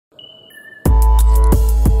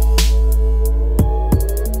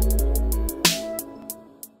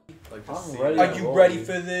ready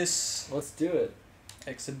for this? Let's do it.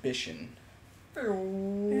 Exhibition. No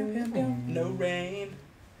rain.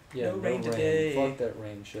 Yeah, no rain today. Fuck that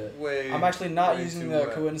rain shit. I'm actually not using the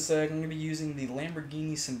Koenigsegg. I'm going to be using the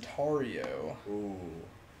Lamborghini Centauro. Ooh.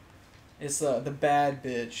 It's the bad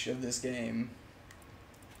bitch of this game.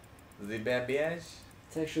 The bad bitch?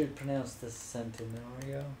 It's actually pronounced the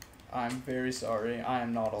Centenario. I'm very sorry. I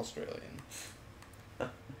am not Australian.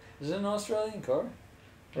 Is it an Australian car?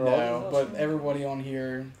 No, but everybody on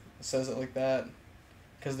here says it like that.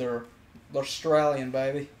 Because they're Australian,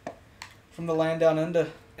 baby. From the land down under.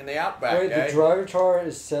 In the outback, Wait, the driver car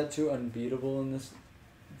is set to unbeatable in this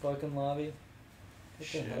fucking lobby? What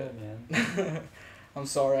the hell, man? I'm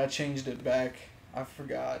sorry, I changed it back. I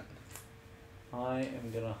forgot. I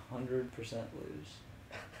am gonna 100%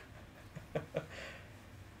 lose.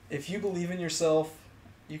 If you believe in yourself,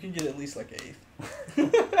 you can get at least like 8th.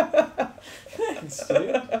 Thanks,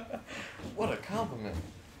 dude. What a compliment.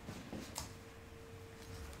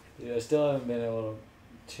 Dude, I still haven't been able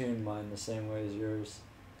to tune mine the same way as yours.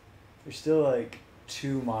 You're still like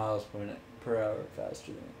 2 miles per hour faster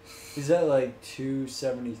than me. He's at like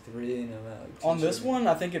 273 and I'm at like 270. On this one,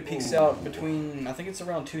 I think it peaks out between, I think it's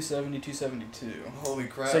around 270, 272. Holy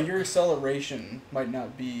crap. So your acceleration might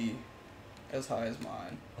not be as high as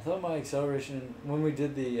mine. I thought my acceleration, when we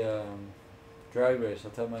did the drag race, I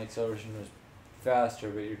thought my acceleration was faster,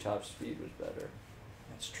 but your top speed was better.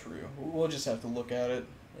 That's true. We'll just have to look at it.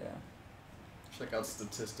 Yeah. Check out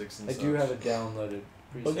statistics and I do have it downloaded.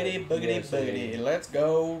 Boogity, boogity, boogity. Let's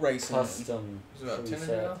go racing. Custom. Is it about 10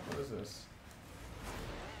 now? What is this?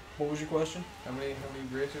 What was your question? How many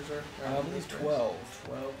racers are? I believe 12.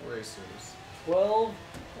 12 racers. 12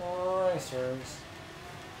 racers.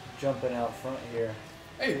 Jumping out front here.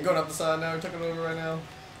 Hey, I'm going up the side now. We took it over right now.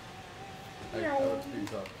 I would speed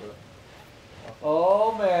talk, but.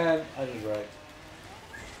 Oh man, I just wrecked.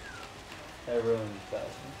 Everyone's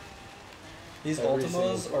fast. These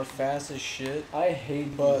Ultimas are fast as shit. I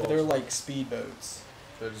hate but they're like speedboats.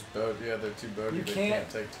 They're just boat. Yeah, they're too boaty. You they can't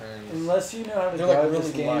take turns. Unless you know how to they're drive like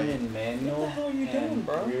this really game light. in manual. What the hell are you doing,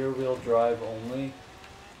 bro? Rear wheel drive only.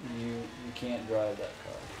 You can't drive that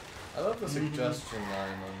car. I love the suggestion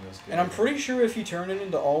line on this game. And I'm pretty sure if you turn it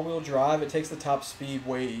into all-wheel drive, it takes the top speed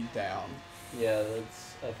way down. Yeah,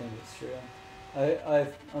 I think it's true.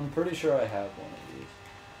 I'm pretty sure I have one of these.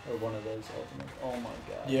 Or one of those Ultimates. Oh my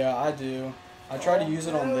god. Yeah, I do. I tried to use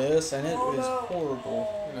it on this, and it is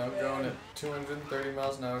horrible. You know, going at 230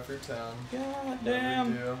 miles an hour through town. God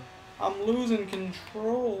damn. I'm losing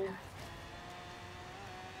control.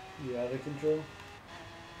 You out of control?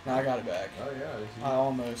 No, I got it back. Oh, yeah. I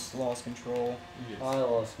almost lost control. Yes. I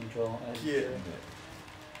lost control. Get it.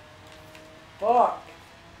 Fuck!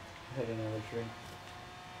 Hit another tree.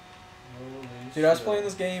 Dude, I was playing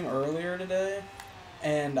this game earlier today,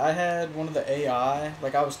 and I had one of the AI,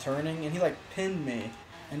 like I was turning, and he like pinned me,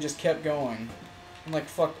 and just kept going, and like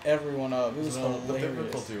fucked everyone up. It was hilarious. What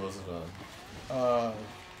difficulty was it on?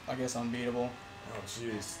 I guess unbeatable. Oh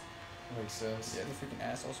jeez, makes sense. Yeah, the freaking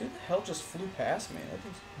assholes. Who the hell just flew past me? That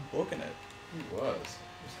thing's booking it. He was.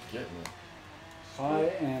 Just getting it. I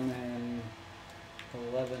am in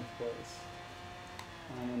 11th place.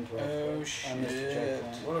 I'm in 12th place. Shit. I missed a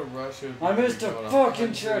checkpoint. What a rush it would be I missed to a go on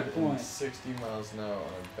fucking checkpoint. 60 miles an hour on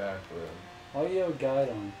a back road. Why do you have a guide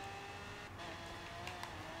on?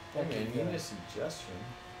 I mean, you need a suggestion.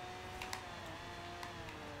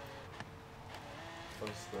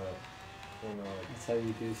 What's that? That's how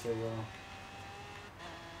you do so well.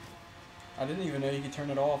 I didn't even know you could turn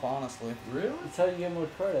it off, honestly. Really? That's how you get more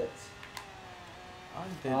credits. I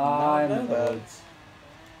did not know that. Woods.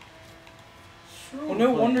 Well,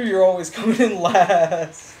 no wonder you're always coming in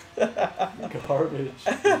last. Garbage.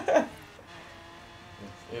 It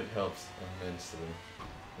helps immensely.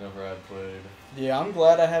 Whenever I played. Yeah, I'm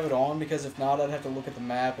glad I have it on, because if not, I'd have to look at the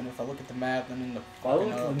map, and if I look at the map, then end up I fucking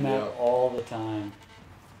look up. at the map all the time.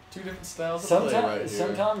 Two different styles of play right here.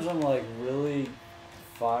 Sometimes I'm like really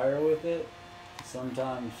fire with it.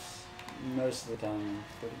 Sometimes, most of the time, I'm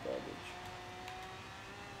pretty garbage.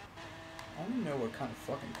 I don't even know what kind of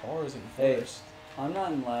fucking car is in Hey, first. I'm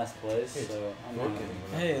not in last place, so I'm not.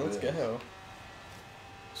 Hey, let's go.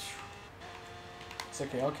 It's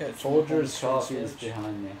okay, I'll catch Folger's coffee is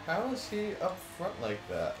behind me. How is he up front like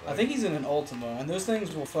that? I think he's in an Ultima, and those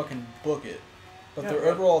things will fucking book it. But Yeah, their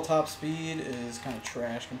overall top speed is kind of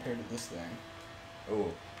trash compared to this thing.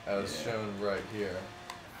 Oh, as shown right here.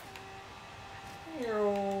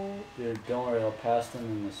 Dude, don't worry, I'll pass them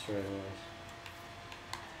in the straightaways.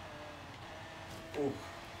 Oh.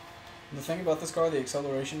 The thing about this car, the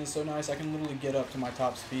acceleration is so nice, I can literally get up to my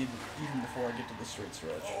top speed even before I get to the straight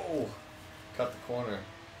stretch. Oh. cut the corner.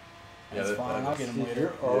 That's fine. I'll get him Dude, later.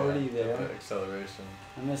 you're already yeah, there. the acceleration.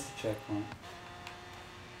 I missed the checkpoint.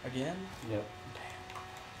 Again? Yep.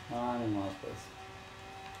 No, I'm in last place.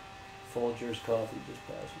 Folger's coffee just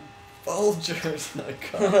passed me. Folgers, not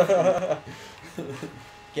coffee.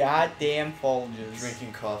 Goddamn Folgers.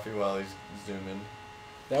 Drinking coffee while he's zooming.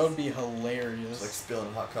 That would be hilarious. Just like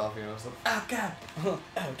spilling hot coffee and I was like, oh god! Oh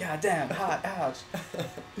goddamn, hot, ouch.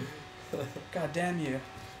 God damn you.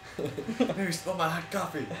 Maybe spill my hot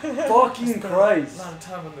coffee. Fucking Christ! A lot of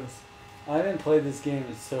time on this. I haven't played this game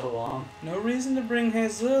in so long. No reason to bring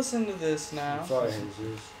Jesus into this now. I'm sorry,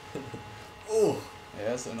 Jesus. Ooh. Yeah,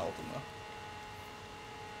 that's an Ultima.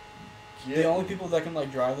 Yeah. The only people that can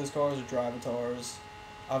like drive those cars are drivatars.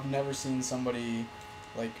 I've never seen somebody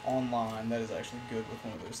like online that is actually good with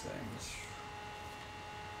one of those things.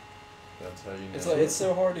 That's how you know. It's like it's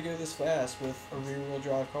so hard to go this fast with a rear-wheel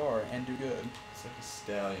drive car and do good. It's like a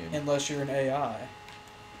stallion. Unless you're an AI.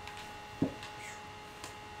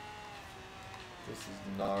 This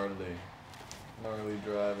is gnarly. Gnarly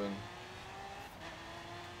driving.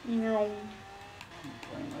 No. I'm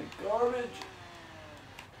playing like garbage.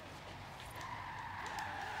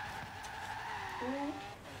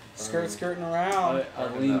 Skirting around.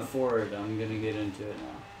 I lean forward. I'm gonna get into it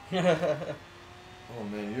now. Oh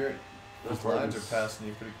man, you're those My heart lines are is- passing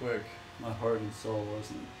you pretty quick. My heart and soul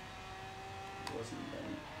wasn't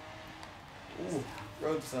there. Ooh,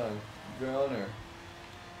 road sign. Gunnar.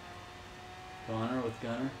 Gunnar with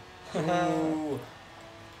Gunnar. Ooh.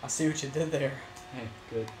 I see what you did there. Hey,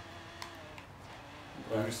 good.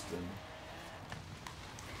 Boosting.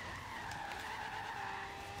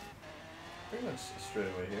 Pretty much straight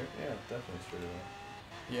away here. Yeah, definitely straight away.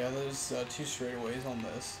 Yeah, there's 2 straightaways on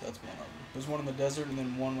this. That's one of them. There's one in the desert and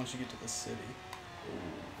then one once you get to the city.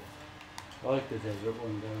 Ooh. I like the desert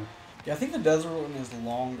one better. Yeah, I think the desert one is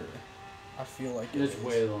longer. I feel like It's is.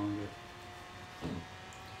 way longer.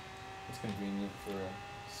 It's convenient for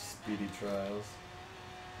speedy trials.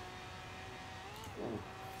 Ooh.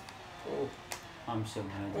 Oh. I'm so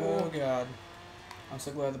mad. Oh god. I'm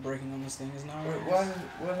so glad the braking on this thing is not. Wait,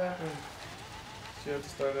 what happened? Did you have to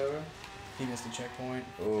start over? He missed a checkpoint.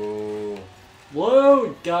 Oh.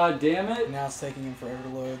 Whoa! God damn it! Now it's taking him forever to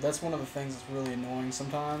load. That's one of the things that's really annoying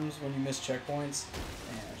sometimes when you miss checkpoints.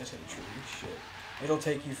 Man, I just hit a tree. Shit. It'll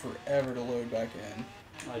take you forever to load back in.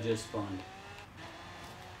 I just spawned.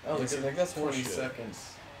 Oh, Yeah, see, like, that's 20 horseshit.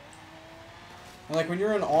 seconds. And like when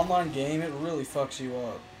you're in an online game, it really fucks you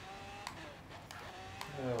up.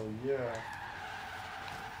 Hell yeah.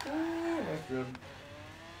 Ooh, nice rib.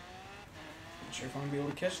 Not sure if I'm gonna be able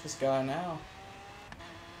to catch this guy now.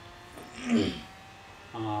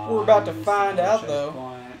 We're about to find out, though.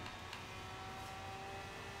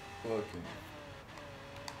 Looking.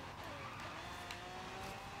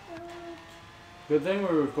 Good thing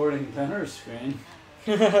we're recording Gunner's screen.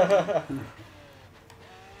 You're not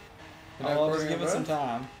I'll just recording give it on some both?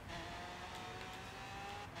 time.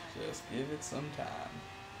 Just give it some time.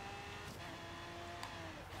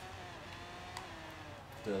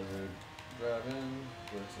 Desert driving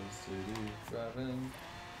versus city driving.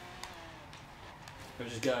 I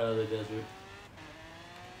just got out of the desert.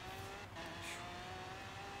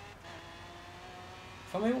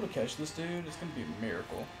 If I'm able to catch this dude, it's gonna be a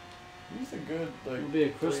miracle. He's a good, like, It'll be a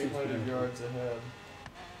Christmas 300 miracle. yards ahead.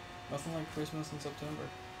 Nothing like Christmas in September.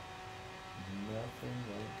 Nothing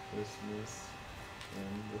like Christmas in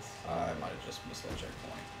the I summer. might have just missed that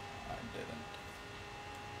checkpoint. I didn't.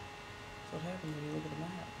 That's what happens when you look at the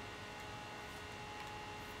map.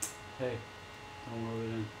 Hey, don't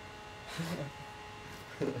load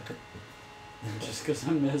it in. Just because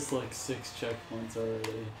I missed like 6 checkpoints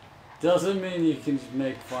already doesn't mean you can just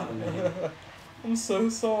make fun of me. I'm so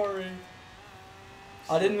sorry.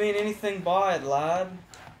 I didn't mean anything by it, lad.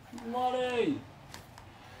 Money!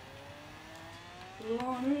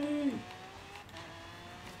 Money!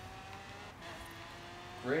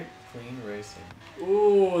 Great clean racing.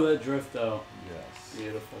 Ooh, that drift out. Yes.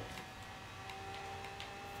 Beautiful.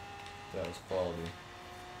 That was quality.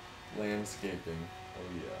 Landscaping. Oh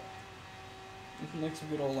yeah. You can make some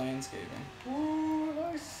good old landscaping. Ooh,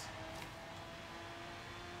 nice.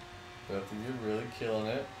 Beth, you're really killing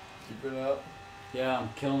it. Keep it up. Yeah, I'm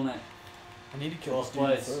killing it. I need to kill this Well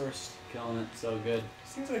dude placed. first. Killing it so good.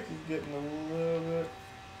 Seems like he's getting a little bit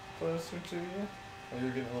closer to you. Or you're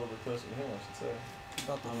getting a little bit closer to him, I should say.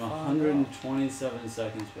 About to I'm find out. 127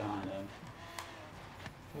 seconds behind him.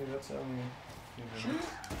 Hey, that's only a few minutes.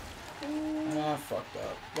 Ah, I fucked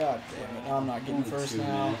up. God damn it. I'm not getting Only first 2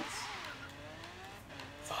 now. minutes.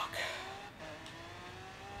 Fuck.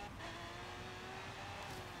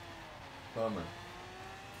 Bummer.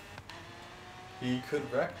 He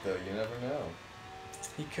could wreck though. You never know.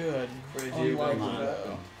 He could. Crazy Unlikely things though.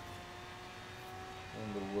 happen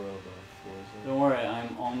in the world of Forza. Don't worry,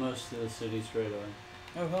 I'm almost to the city straight away.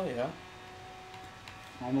 Oh hell yeah.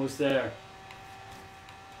 Almost there.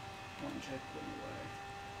 One checkpoint away.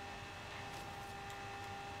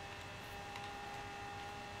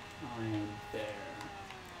 I am there.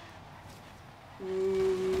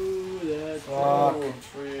 Ooh, that's Fuck. Oh,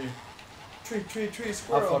 tree, I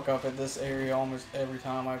squirrel. fuck up at this area almost every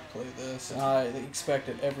time I play this, and I expect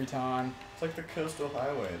it every time. It's like the coastal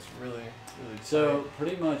highway. It's really So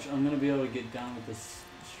pretty much, I'm gonna be able to get done with this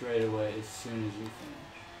straight away as soon as you finish.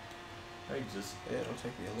 tight. Hey, just It'll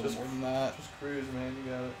take me a little more than that. just cruise, man. You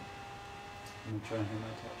got it. I'm gonna try and hit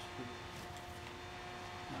my top speed.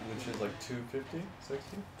 Which is like 250,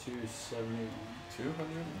 60, 271.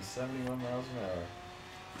 271 miles an hour.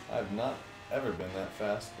 I have not ever been that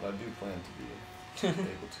fast, but I do plan to be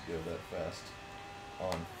able to go that fast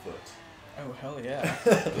on foot. Oh hell yeah.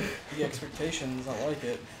 The expectations, I like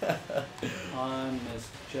it. I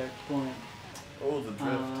missed checkpoint. Oh, the drift.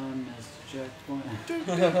 I missed checkpoint.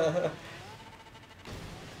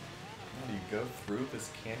 How do you go through this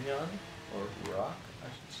canyon or rock? I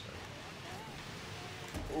should say.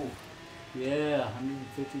 Oh, Yeah,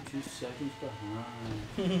 152 seconds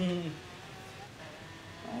behind.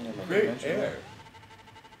 great air.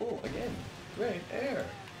 Oh, again, great air.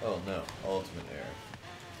 Oh no, ultimate air.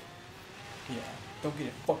 Yeah, don't get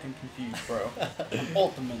it fucking confused, bro.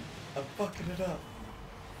 Ultimate. I'm fucking it up.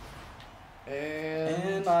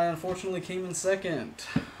 And I unfortunately came in second.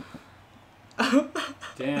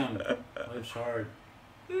 Damn, life's hard.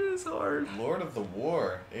 It is hard. Lord of the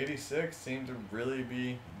War, 86 seemed to really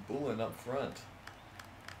be bulling up front.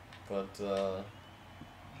 But,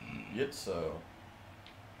 Yitso,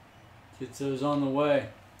 Jitsu's on the way.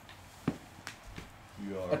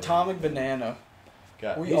 you are... Atomic Banana.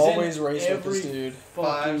 Got We He's always in race with every this dude.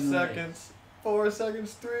 5 fucking seconds, 4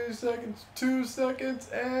 seconds, 3 seconds, 2 seconds,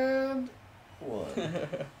 and 1. Damn.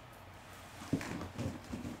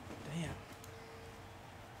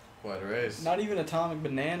 Quite a race. Not even Atomic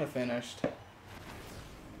Banana finished.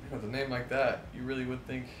 With a name like that, you really would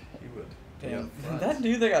think he would. be Damn. up front. That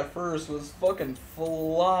dude that got first was fucking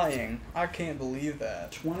flying. I can't believe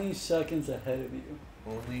that. 20 seconds ahead of you.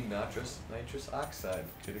 Only nitrous oxide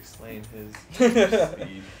could explain his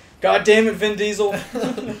speed. God damn it, Vin Diesel.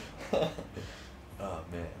 Oh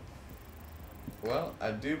man. Well,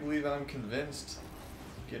 I do believe I'm convinced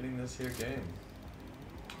getting this here game.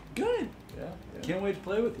 Good. Yeah. Can't wait to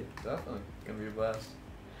play with you. Definitely. Gonna be a blast.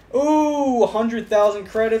 Ooh, 100,000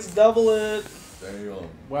 credits, double it. Damn.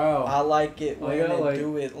 Wow. I like it when I got they like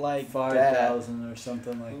do it like that. 5,000 or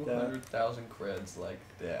something like that. 200,000 creds like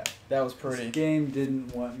that. That was pretty. This game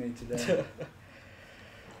didn't want me today.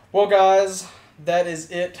 Well, guys, that is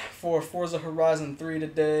it for Forza Horizon 3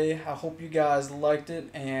 today. I hope you guys liked it,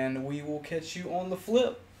 and we will catch you on the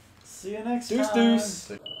flip. See you next Deuce time.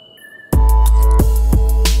 deuce.